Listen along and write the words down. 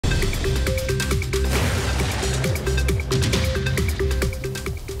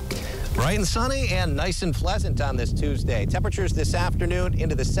and sunny and nice and pleasant on this Tuesday. Temperatures this afternoon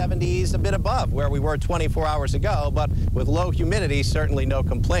into the 70s, a bit above where we were 24 hours ago, but with low humidity, certainly no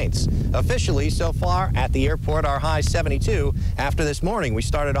complaints. Officially, so far at the airport, our high 72. After this morning, we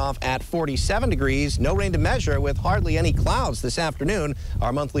started off at 47 degrees, no rain to measure with hardly any clouds this afternoon.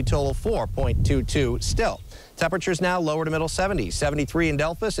 Our monthly total 4.22 still. Temperatures now lower to middle 70s. 73 in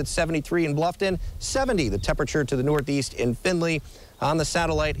Delphos, it's 73 in Bluffton, 70 the temperature to the northeast in Findlay. On the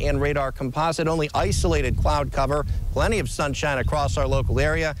satellite and radar composite, only isolated cloud cover, plenty of sunshine across our local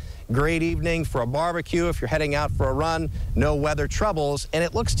area. Great evening for a barbecue if you're heading out for a run. No weather troubles, and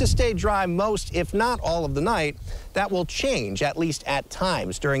it looks to stay dry most, if not all of the night. That will change, at least at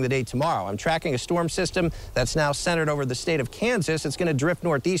times, during the day tomorrow. I'm tracking a storm system that's now centered over the state of Kansas. It's going to drift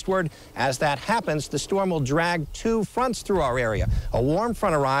northeastward. As that happens, the storm will drag two fronts through our area. A warm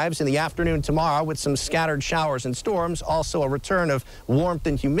front arrives in the afternoon tomorrow with some scattered showers and storms. Also a return of warmth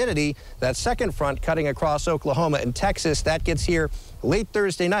and humidity. That second front cutting across Oklahoma and Texas, that gets here late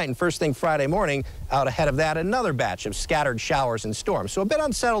Thursday night and first thing Friday morning. Out ahead of that, another batch of scattered showers and storms. So a bit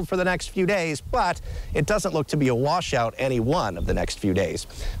unsettled for the next few days, but it doesn't look to be a washout any one of the next few days.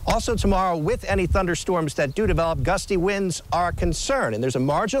 Also tomorrow, with any thunderstorms that do develop, gusty winds are a concern, and there's a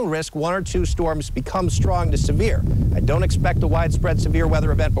marginal risk one or two storms become strong to severe. I don't expect a widespread severe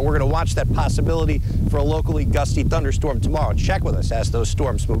weather event, but we're going to watch that possibility for a locally gusty thunderstorm tomorrow. Check with us as those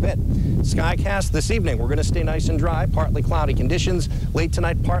storms move in. Skycast this evening, we're going to stay nice and dry, partly cloudy conditions. Late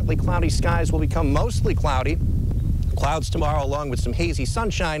tonight, partly cloudy skies will become mostly cloudy. Clouds tomorrow along with some hazy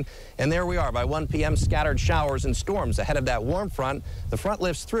sunshine, and there we are by 1 p.m. scattered showers and storms ahead of that warm front. The front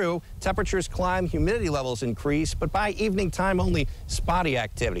lifts through, temperatures climb, humidity levels increase, but by evening time only spotty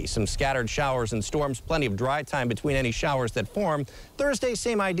activity. Some scattered showers and storms, plenty of dry time between any showers that form. Thursday,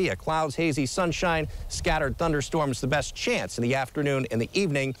 same idea. Clouds, hazy sunshine, scattered thunderstorms, the best chance in the afternoon and the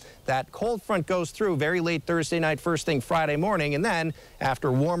evening. That cold front goes through very late Thursday night, first thing Friday morning, and then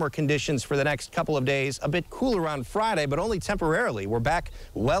after warmer conditions for the next couple of days, a bit cooler on Friday, but only temporarily. We're back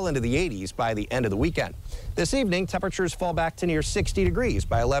well into the 80s by the end of the weekend. This evening, temperatures fall back to near 60 degrees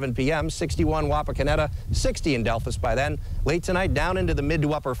by 11 p.m. 61 Wapakoneta, 60 in Delphos by then. Late tonight, down into the mid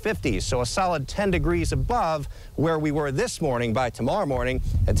to upper 50s, so a solid 10 degrees above where we were this morning by tomorrow morning.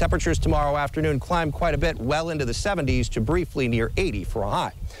 And temperatures tomorrow afternoon climb quite a bit, well into the 70s to briefly near 80 for a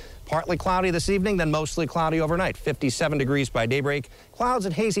high. Partly cloudy this evening, then mostly cloudy overnight. 57 degrees by daybreak. Clouds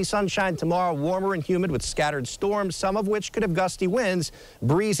and hazy sunshine tomorrow, warmer and humid with scattered storms, some of which could have gusty winds.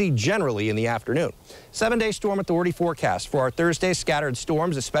 Breezy generally in the afternoon. 7-day storm authority forecast for our Thursday. Scattered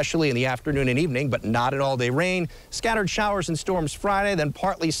storms, especially in the afternoon and evening, but not an all-day rain. Scattered showers and storms Friday, then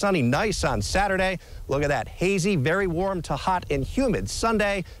partly sunny, nice on Saturday. Look at that. Hazy, very warm to hot and humid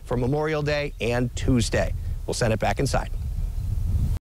Sunday for Memorial Day and Tuesday. We'll send it back inside.